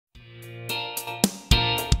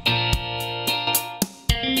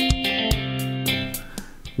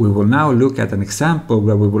We will now look at an example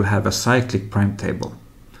where we will have a cyclic prime table.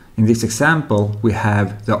 In this example, we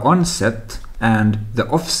have the onset and the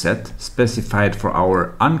offset specified for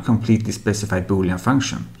our uncompletely specified Boolean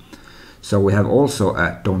function. So we have also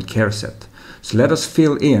a don't care set. So let us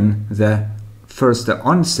fill in first the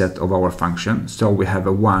onset of our function. So we have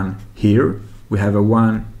a 1 here, we have a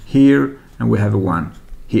 1 here, and we have a 1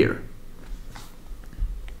 here.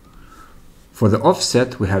 For the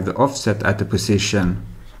offset, we have the offset at the position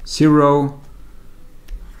 0,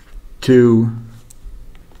 2,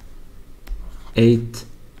 8,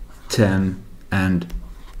 10, and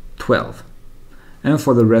 12. And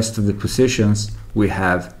for the rest of the positions, we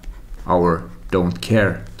have our don't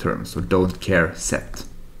care terms, or don't care set.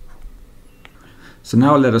 So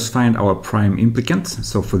now let us find our prime implicant.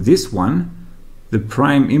 So for this one, the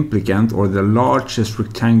prime implicant, or the largest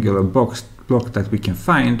rectangular block that we can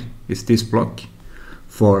find, is this block.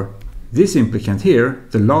 For this implicant here,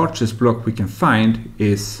 the largest block we can find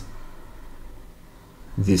is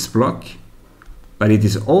this block, but it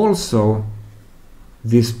is also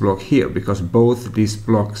this block here, because both these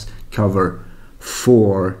blocks cover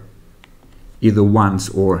 4 either ones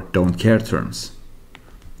or don't care terms.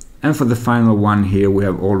 And for the final one here, we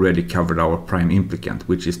have already covered our prime implicant,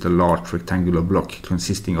 which is the large rectangular block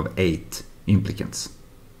consisting of 8 implicants.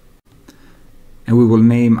 And we will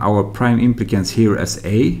name our prime implicants here as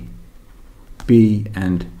A, B,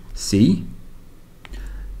 and C.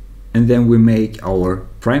 And then we make our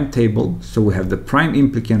prime table. So we have the prime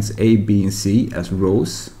implicants A, B, and C as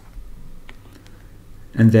rows.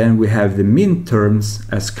 And then we have the min terms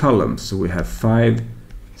as columns. So we have 5,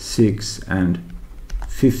 6, and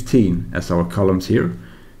 15 as our columns here.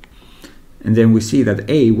 And then we see that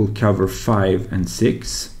A will cover 5 and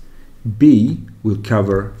 6, B will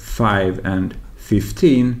cover 5 and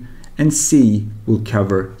 15, and C will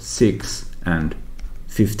cover 6 and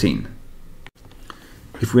 15.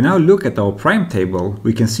 If we now look at our prime table,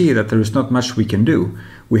 we can see that there is not much we can do.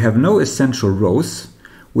 We have no essential rows,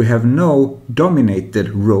 we have no dominated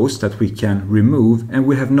rows that we can remove, and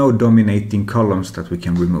we have no dominating columns that we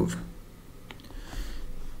can remove.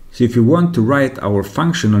 So if you want to write our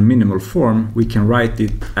function on minimal form, we can write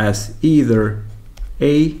it as either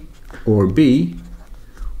A or B,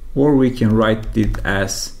 or we can write it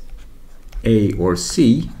as A or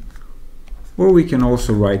C, or we can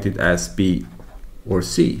also write it as B or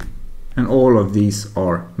C. And all of these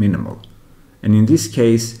are minimal. And in this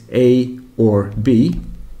case, A or B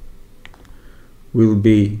will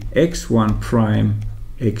be x1 prime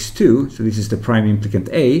x2, so this is the prime implicant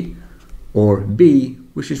A, or B,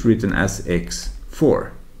 which is written as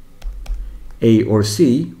x4. A or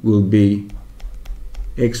C will be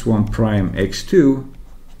x1 prime x2,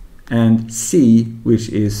 and C, which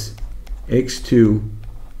is x2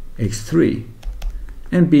 x3.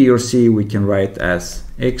 And B or C we can write as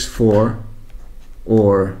x4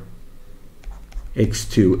 or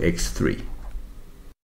x2 x3.